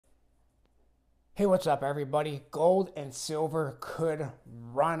Hey, what's up, everybody? Gold and silver could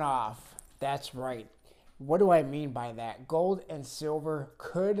run off. That's right. What do I mean by that? Gold and silver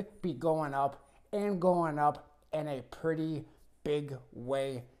could be going up and going up in a pretty big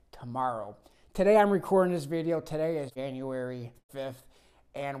way tomorrow. Today, I'm recording this video. Today is January 5th,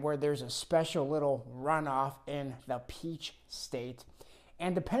 and where there's a special little runoff in the Peach State.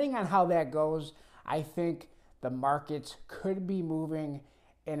 And depending on how that goes, I think the markets could be moving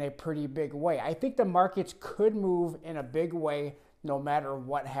in a pretty big way. I think the markets could move in a big way no matter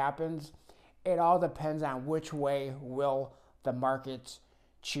what happens. It all depends on which way will the markets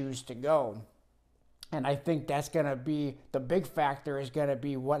choose to go. And I think that's going to be the big factor is going to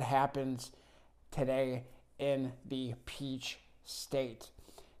be what happens today in the Peach State.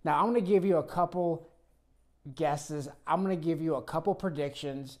 Now, I'm going to give you a couple guesses. I'm going to give you a couple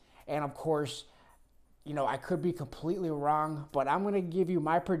predictions. And of course, I could be completely wrong, but I'm going to give you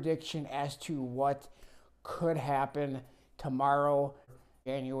my prediction as to what could happen tomorrow,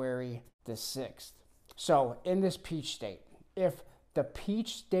 January the 6th. So, in this Peach State, if the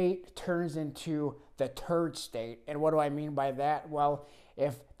Peach State turns into the Turd State, and what do I mean by that? Well,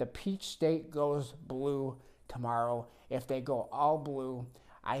 if the Peach State goes blue tomorrow, if they go all blue,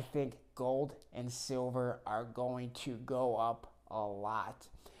 I think gold and silver are going to go up a lot.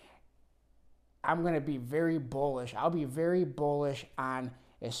 I'm going to be very bullish. I'll be very bullish on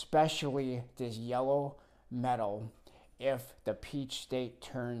especially this yellow metal if the Peach State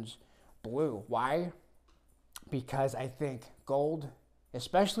turns blue. Why? Because I think gold,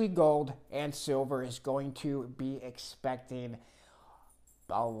 especially gold and silver, is going to be expecting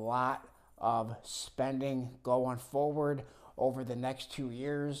a lot of spending going forward over the next 2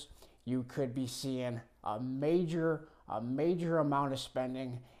 years. You could be seeing a major amount of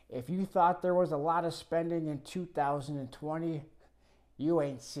spending. If you thought there was a lot of spending in 2020, you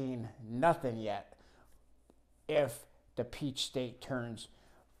ain't seen nothing yet if the Peach State turns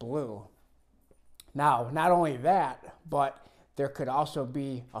blue. Now, not only that, but there could also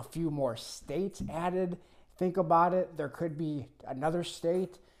be a few more states added. Think about it. There could be another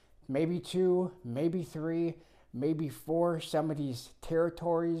state, maybe two, maybe three, maybe four. Some of these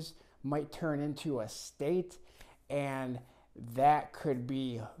territories might turn into a state, and that could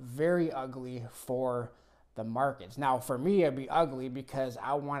be very ugly for the markets. Now, for me, it'd be ugly because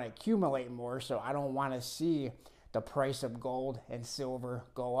I want to accumulate more, so I don't want to see the price of gold and silver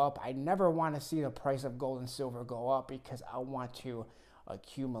go up. I never want to see the price of gold and silver go up because I want to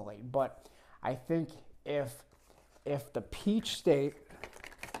accumulate. But I think if the Peach State,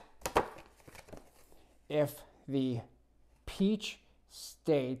 if the Peach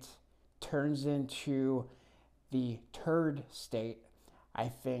State turns into the Turd State, I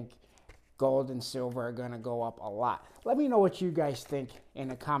think gold and silver are going to go up a lot. Let me know what you guys think in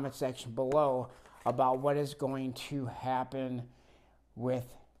the comment section below about what is going to happen with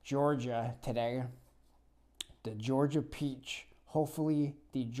Georgia today. The Georgia Peach. Hopefully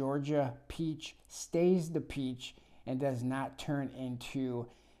the Georgia Peach stays the peach and does not turn into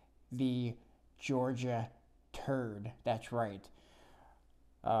the Georgia Turd. That's right.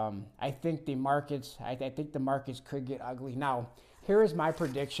 I think the markets could get ugly. Now, here is my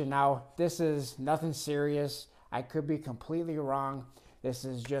prediction. Now, this is nothing serious. I could be completely wrong. This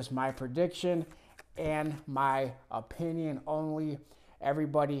is just my prediction and my opinion only.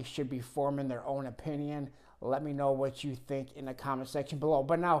 Everybody should be forming their own opinion. Let me know what you think in the comment section below.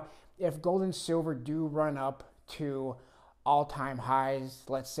 But now, if gold and silver do run up to all-time highs,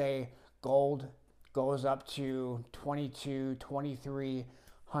 let's say gold goes up to $2,200,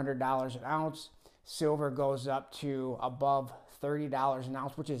 $2,300 an ounce. Silver goes up to above $30 an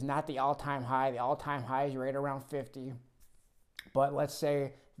ounce, which is not the all-time high. The all-time high is right around 50. But let's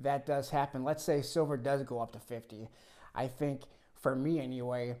say that does happen. Let's say silver does go up to 50. I think, for me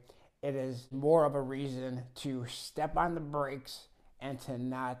anyway, it is more of a reason to step on the brakes and to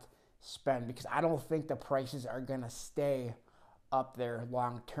not spend, because I don't think the prices are going to stay up there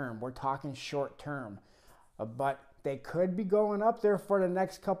long term. We're talking short term, but they could be going up there for the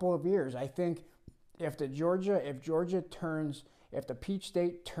next couple of years. I think if the Peach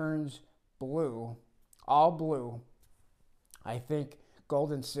State turns blue, all blue, I think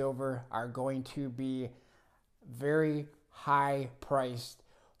gold and silver are going to be very high priced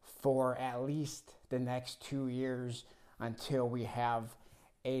for at least the next 2 years until we have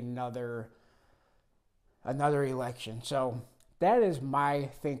another election. So that is my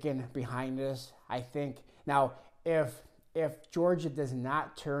thinking behind this. I think now if Georgia does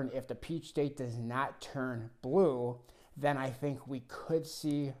not turn, if the Peach State does not turn blue, then I think we could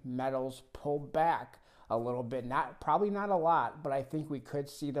see metals pull back a little bit. Probably not a lot, but I think we could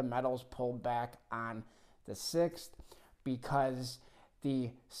see the metals pull back on the 6th because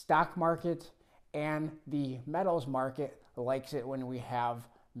the stock market and the metals market likes it when we have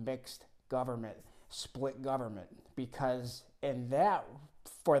mixed government, split government, because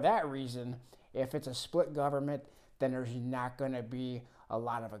for that reason, if it's a split government, then there's not going to be a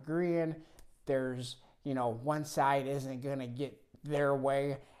lot of agreeing. There's, one side isn't going to get their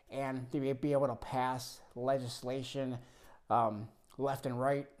way and to be able to pass legislation left and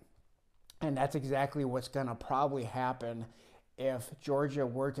right. And that's exactly what's going to probably happen if Georgia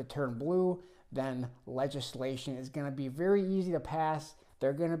were to turn blue. Then legislation is going to be very easy to pass.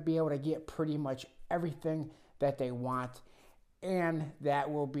 They're going to be able to get pretty much everything that they want. And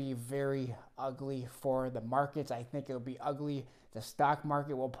that will be very ugly for the markets. I think it'll be ugly. The stock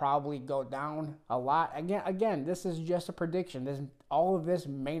market will probably go down a lot. Again, this is just a prediction. All of this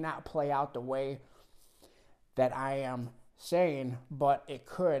may not play out the way that I am saying, but it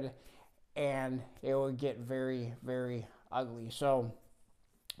could, and it will get very, very ugly. So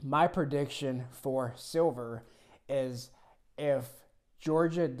my prediction for silver is if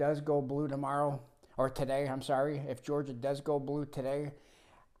Georgia does go blue tomorrow, or today, I'm sorry, if Georgia does go blue today,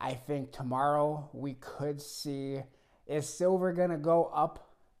 I think tomorrow we could see, is silver going to go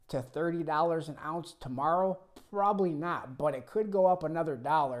up to $30 an ounce tomorrow? Probably not, but it could go up another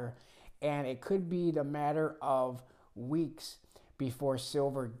dollar, and it could be the matter of weeks before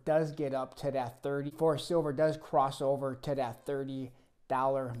silver does get up to that before silver does cross over to that $30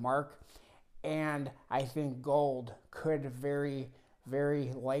 mark. And I think gold could very,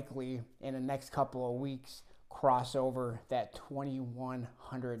 very likely in the next couple of weeks cross over that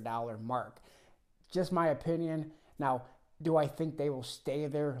 $2,100 mark. Just my opinion. Now, do I think they will stay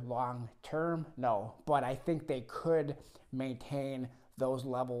there long term? No, but I think they could maintain those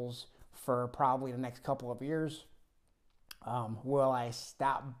levels for probably the next couple of years. Will I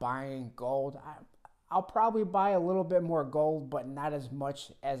stop buying gold? I'll probably buy a little bit more gold, but not as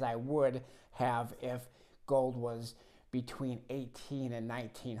much as I would have if gold was between 18 and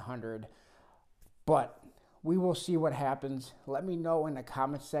 1900. But we will see what happens. Let me know in the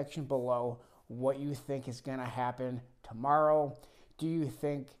comment section below what you think is going to happen tomorrow. Do you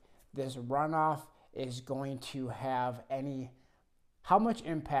think this runoff is going to have how much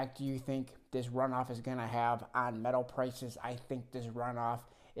impact do you think this runoff is going to have on metal prices? I think this runoff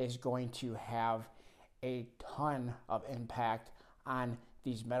is going to have a ton of impact on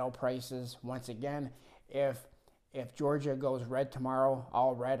these metal prices. Once again, if Georgia goes red tomorrow,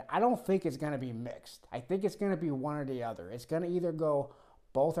 all red, I don't think it's going to be mixed. I think it's going to be one or the other. It's going to either go,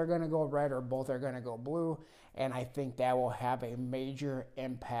 both are going to go red or both are going to go blue. And I think that will have a major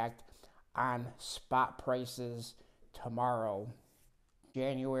impact on spot prices tomorrow,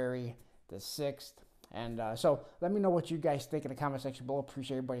 January the 6th. And so let me know what you guys think in the comment section below.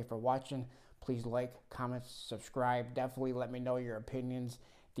 Appreciate everybody for watching. Please like, comment, subscribe. Definitely let me know your opinions.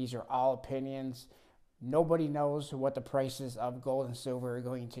 These are all opinions. Nobody knows what the prices of gold and silver are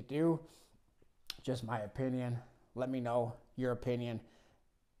going to do. Just my opinion. Let me know your opinion.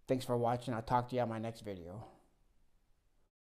 Thanks for watching. I'll talk to you on my next video.